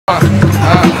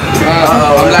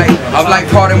I'm like,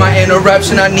 pardon my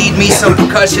interruption, I need me some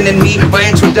percussion in me. My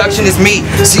introduction is me.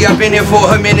 See, I've been here for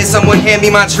a minute, someone hand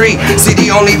me my tree. See, the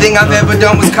only thing I've ever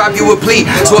done was copy you a plea.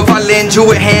 So if I lend you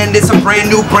a hand, it's a brand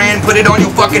new brand. Put it on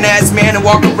your fucking ass, man, and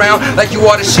walk around like you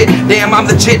are the shit. Damn, I'm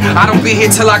legit, I don't be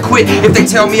here till I quit. If they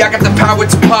tell me I got the power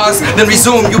to pause, then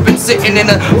resume. You've been sitting in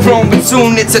a throne, but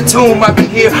soon it's a tomb. I've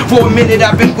been here for a minute,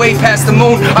 I've been way past the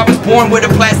moon. I was born with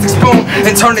a plastic spoon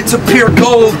and turned it to pure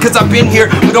gold, cause I've been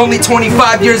here with only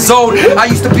 25 years old. I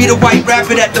used to be the white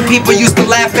rapper that the people used to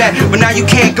laugh at, but now you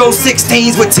can't go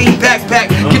 16s with Teambackpack.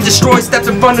 Get destroyed,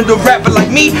 stepped in front of the rapper like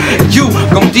me. You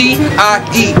gon'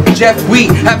 D-I-E, Jeff,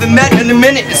 we haven't met in a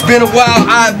minute. It's been a while,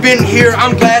 I've been here.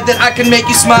 I'm glad that I can make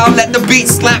you smile. Let the beat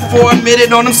slap for a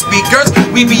minute on them speakers.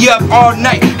 We be up all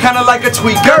night, kinda like a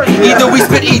tweaker. Either we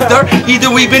spit ether, either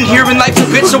we been here in life's a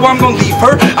bitch, so I'm gon' leave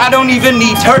her. I don't even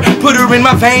need her, put her in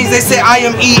my veins. They say I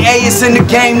am EA, it's in the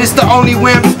game. It's the only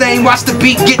way I'm staying. Watch the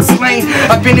beat get slain.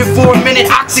 I've been here for a minute,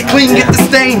 OxyClean, get the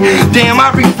stain. Damn,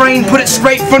 I refrain, put it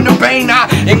straight from the vein. I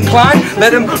incline,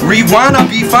 let him rewind, I'll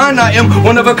be fine. I am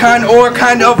one of a kind or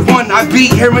kind of one. I be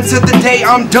here until the day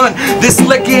I'm done. This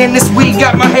liquor and this weed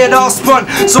got my head all spun,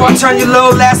 so I turn your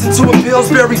little ass into a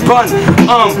Pillsbury bun.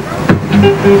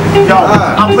 Yo,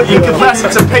 I'm putting your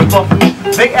classics to paper.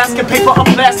 They asking paper of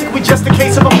plastic, we just a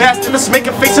case of a bastard. Let's make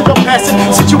a face of a passing.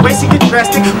 Situation get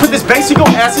drastic. Put this bass in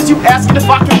your asses. You asking if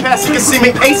I can pass it. You can see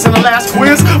me ace in the last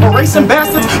quiz. Erasing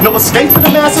bastards, no escape for the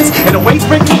masses. And the waves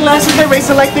breaking glasses, they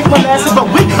racing like thick molasses.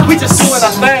 But we just doing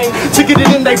our thing to get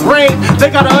it in their brain. They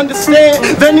gotta understand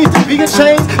there needs to be a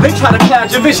change. They try to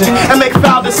cloud your vision and make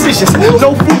foul decisions.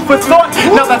 No food for thought,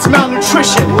 now that's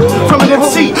malnutrition. From an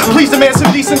MC, please demand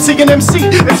some decency. An MC,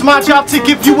 it's my job to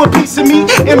give you a piece of me.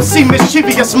 MC mischievous.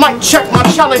 Might check my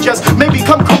challenges, maybe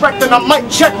come correct and I might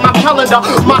check my calendar.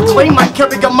 My claim might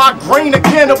carry a migraine, a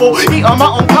cannibal. Eat on my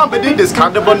own comedy, it's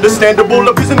kind of understandable.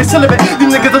 Abusing the celibate, these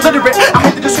niggas illiterate. I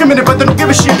hate to discriminate, but they don't give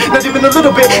a shit, not even a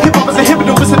little bit. Hip-hop is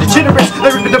inhibiting, listen to degenerates.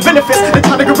 They're reaping the benefits, they're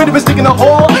trying to get rid of us, digging a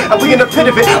hole, and we in the pit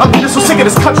of it. I'm just so sick of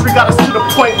this country, got us to the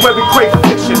point where we crave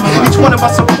fiction. Each one of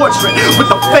us a portrait, with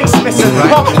the face missing.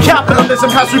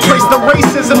 Capitalism has replaced the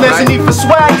racism. There's a need for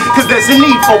swag, cause there's a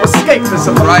need for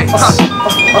escapism. Right.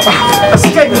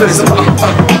 Escapism.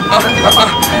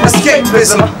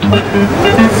 Escapism.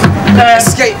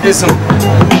 Escapism.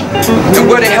 And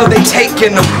where the hell they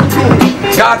taking them?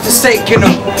 God forsaking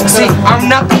them. See, I'm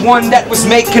not the one that was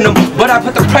making them, but I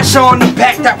put the pressure on the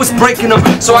back that was breaking them.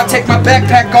 So I take my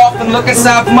backpack off and look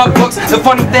inside for my books. The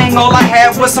funny thing, all I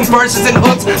had was some verses and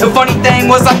hooks. The funny thing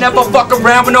was I never fuck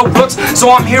around with no books. So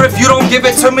I'm here, if you don't give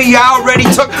it to me, I already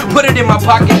took. Put it in my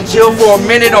pocket and chill for a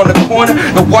minute on the corner.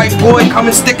 The white boy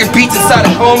coming sticking beats inside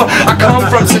a coma. I come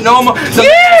from Sonoma, the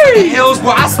hills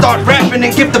where I start rapping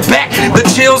and give the back the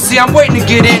chills. See, I'm waiting to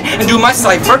get in and do my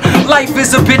cipher. Life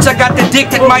is a bitch, I got the dick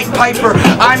that might pipe her.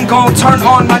 I'm gonna turn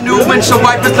on my new windshield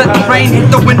wipers. Let the rain hit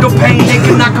the window pane, they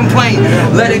cannot complain.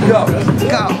 Let it go.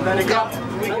 Let it go.